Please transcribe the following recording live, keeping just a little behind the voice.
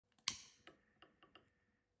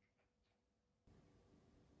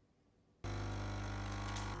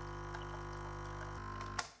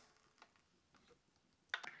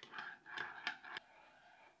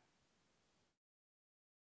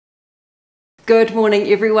Good morning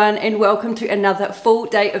everyone and welcome to another full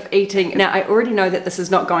day of eating. Now I already know that this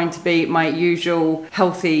is not going to be my usual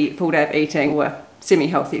healthy full day of eating or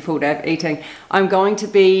semi-healthy full day of eating. I'm going to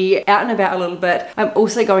be out and about a little bit. I'm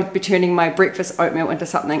also going to be turning my breakfast oatmeal into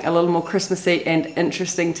something a little more Christmassy and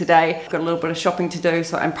interesting today. I've got a little bit of shopping to do,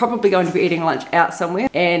 so I'm probably going to be eating lunch out somewhere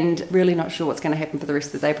and really not sure what's going to happen for the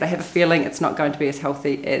rest of the day, but I have a feeling it's not going to be as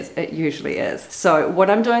healthy as it usually is. So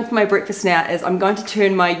what I'm doing for my breakfast now is I'm going to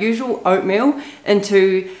turn my usual oatmeal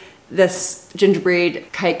into this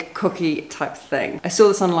gingerbread cake cookie type thing. I saw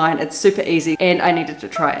this online, it's super easy and I needed to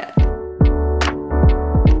try it.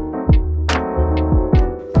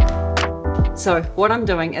 So what I'm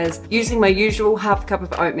doing is using my usual half cup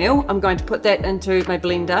of oatmeal, I'm going to put that into my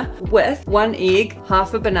blender with 1 egg,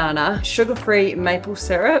 half a banana, sugar-free maple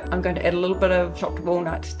syrup. I'm going to add a little bit of chopped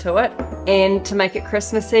walnut to it. And to make it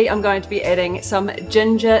Christmassy, I'm going to be adding some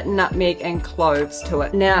ginger, nutmeg and cloves to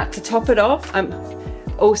it. Now to top it off, I'm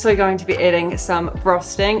also going to be adding some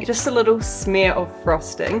frosting, just a little smear of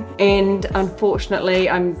frosting. And unfortunately,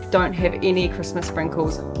 I don't have any Christmas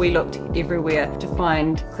sprinkles. We looked everywhere to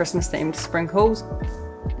find Christmas themed sprinkles.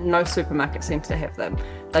 No supermarket seems to have them.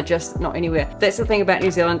 They're just not anywhere. That's the thing about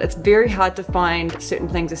New Zealand. It's very hard to find certain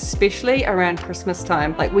things, especially around Christmas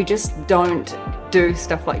time. Like we just don't do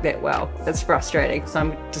stuff like that well. It's frustrating. So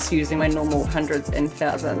I'm just using my normal hundreds and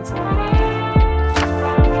thousands.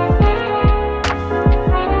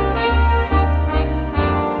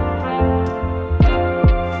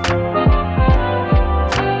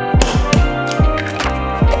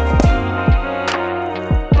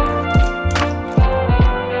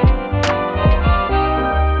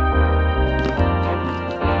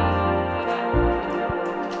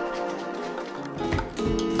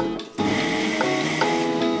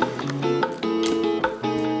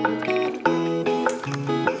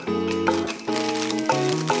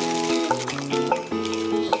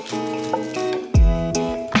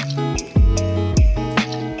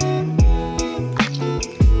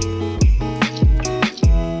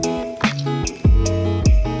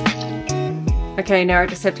 Okay, now I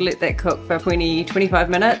just have to let that cook for 20-25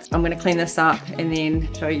 minutes. I'm going to clean this up and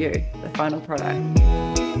then show you the final product.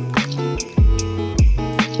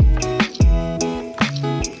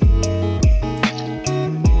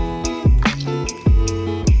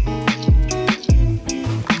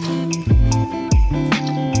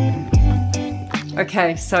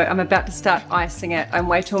 Okay, so I'm about to start icing it. I'm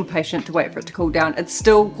way too impatient to wait for it to cool down. It's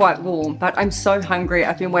still quite warm, but I'm so hungry.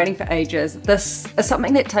 I've been waiting for ages. This is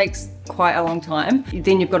something that takes quite a long time.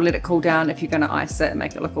 Then you've got to let it cool down if you're going to ice it and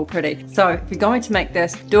make it look all pretty. So if you're going to make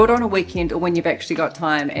this, do it on a weekend or when you've actually got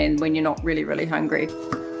time and when you're not really hungry.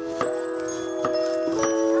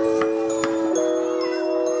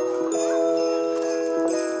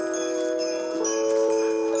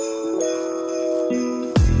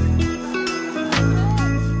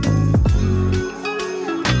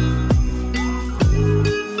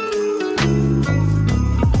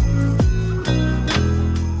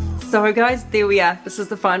 So guys, there we are. This is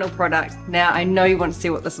the final product. Now I know you want to see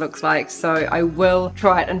what this looks like, so I will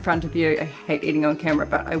try it in front of you. I hate eating on camera,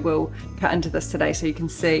 but I will cut into this today so you can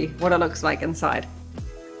see what it looks like inside.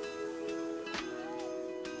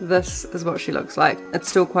 This is what she looks like. It's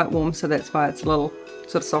still quite warm, so that's why it's a little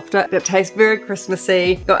sort of softer. It tastes very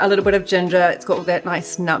Christmassy. Got a little bit of ginger. It's got all that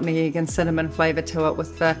nice nutmeg and cinnamon flavor to it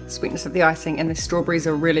with the sweetness of the icing, and the strawberries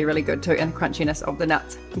are really good too, and the crunchiness of the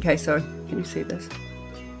nuts. Okay, so can you see this?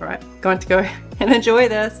 Alright, going to go and enjoy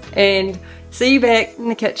this and see you back in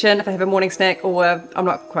the kitchen if I have a morning snack, or I'm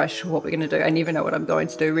not quite sure what we're going to do. I never know what I'm going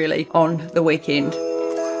to do really on the weekend.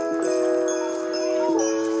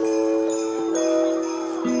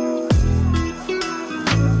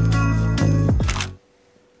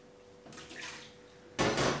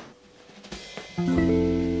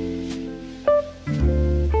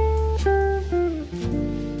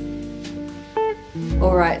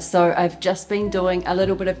 Alright, so I've just been doing a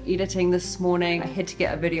little bit of editing this morning. I had to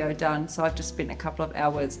get a video done, so I've just spent a couple of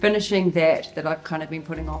hours finishing that I've kind of been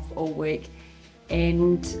putting off all week.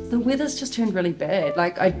 And the weather's just turned really bad.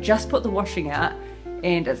 Like I just put the washing out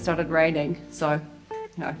and it started raining, so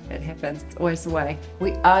no, it happens. It's always the way.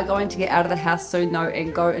 We are going to get out of the house soon though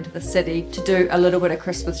and go into the city to do a little bit of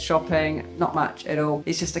Christmas shopping. Not much at all.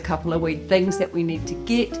 There's just a couple of wee things that we need to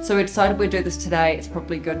get. So we decided we'd do this today. It's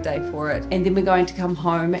probably a good day for it. And then we're going to come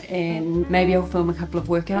home and maybe I'll film a couple of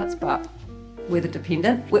workouts, but weather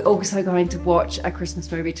dependent. We're also going to watch a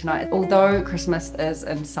Christmas movie tonight. Although Christmas is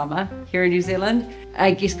in summer here in New Zealand,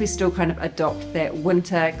 I guess we still kind of adopt that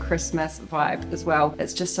winter Christmas vibe as well.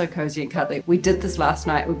 It's just so cozy and cuddly. We did this last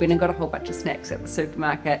night. We went and got a whole bunch of snacks at the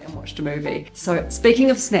supermarket and watched a movie. So speaking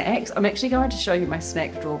of snacks, I'm actually going to show you my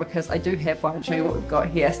snack drawer because I do have one. I'll show you what we've got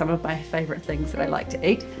here, some of my favorite things that I like to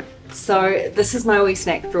eat. So this is my wee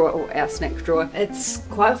snack drawer, or our snack drawer. It's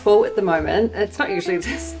quite full at the moment. It's not usually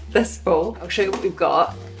this full. I'll show you what we've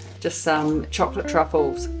got. Just some chocolate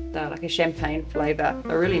truffles. They're like a champagne flavour.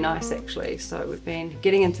 They're really nice actually. So we've been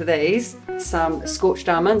getting into these. Some scorched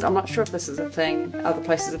almonds. I'm not sure if this is a thing other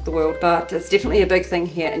places of the world, but it's definitely a big thing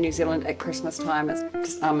here in New Zealand at Christmas time. It's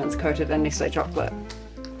just almonds coated in Nestle chocolate.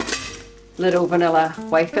 Little vanilla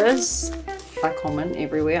wafers. Are common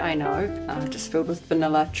everywhere, I know, just filled with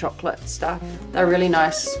vanilla chocolate stuff. They're really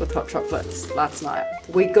nice with hot chocolates last night.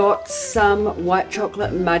 We got some white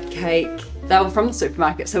chocolate mud cake. They were from the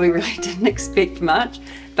supermarket, so we really didn't expect much,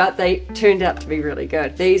 but they turned out to be really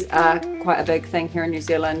good. These are quite a big thing here in New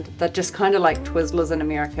Zealand. They're just kind of like Twizzlers in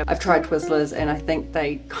America. I've tried Twizzlers and I think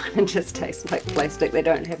they kind of just taste like plastic. They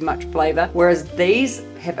don't have much flavour, whereas these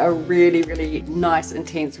have a really, really nice,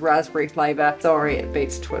 intense raspberry flavour. Sorry, it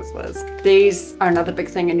beats Twizzlers. These are another big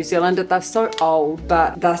thing in New Zealand. They're so old,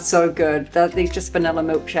 but they're so good. They're these just vanilla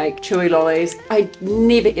milkshake, chewy lollies. I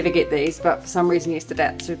never ever get these, but for some reason yesterday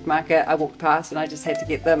at the supermarket, I walked past and I just had to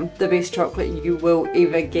get them. The best chocolate you will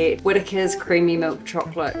ever get. Whittaker's creamy milk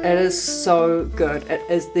chocolate. It is so good. It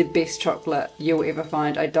is the best chocolate you'll ever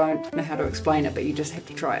find. I don't know how to explain it, but you just have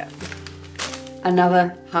to try it.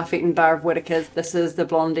 Another half-eaten bar of Whittaker's. This is the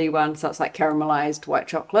blondie one, so it's like caramelized white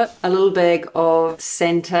chocolate. A little bag of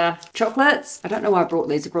Santa chocolates. I don't know why I brought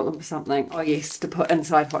these. I brought them for something. Oh yes, to put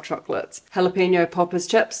inside hot chocolates. Jalapeno poppers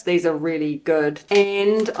chips. These are really good.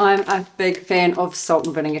 And I'm a big fan of salt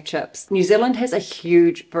and vinegar chips. New Zealand has a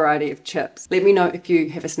huge variety of chips. Let me know if you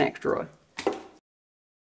have a snack drawer.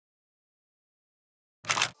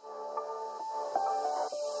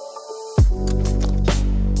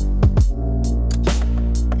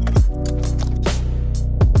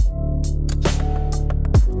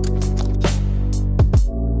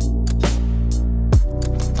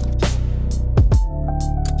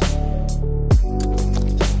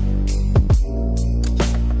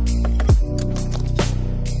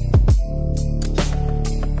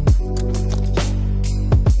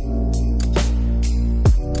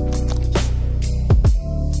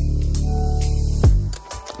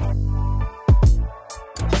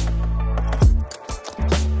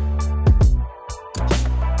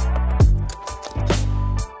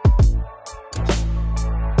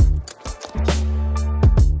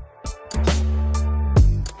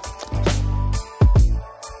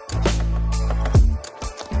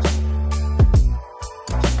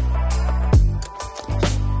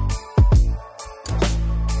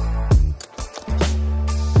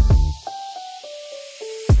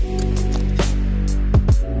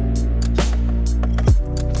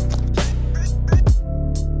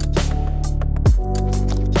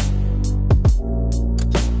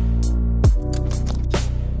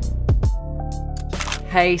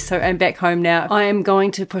 Hey, so I'm back home now. I am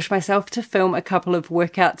going to push myself to film a couple of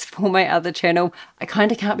workouts for my other channel. I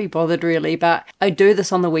kind of can't be bothered really, but I do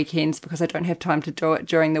this on the weekends because I don't have time to do it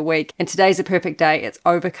during the week. And today's a perfect day. It's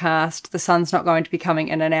overcast. The sun's not going to be coming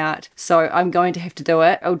in and out. So I'm going to have to do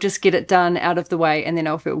it. I'll just get it done out of the way and then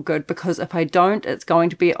I'll feel good, because if I don't, it's going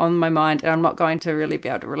to be on my mind and I'm not going to really be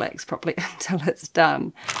able to relax properly until it's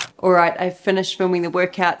done. All right, I've finished filming the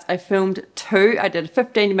workouts. I filmed two. I did a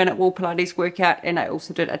 15-minute wall Pilates workout and I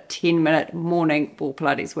also did a 10-minute morning wall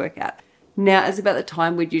Pilates workout. Now is about the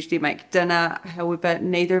time we'd usually make dinner, however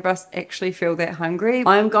neither of us actually feel that hungry.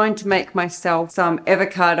 I'm going to make myself some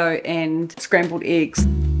avocado and scrambled eggs.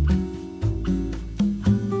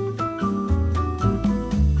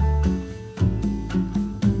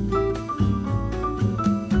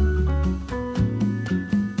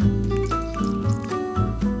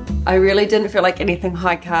 I really didn't feel like anything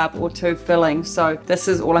high carb or too filling, so this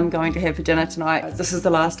is all I'm going to have for dinner tonight. This is the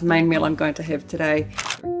last main meal I'm going to have today.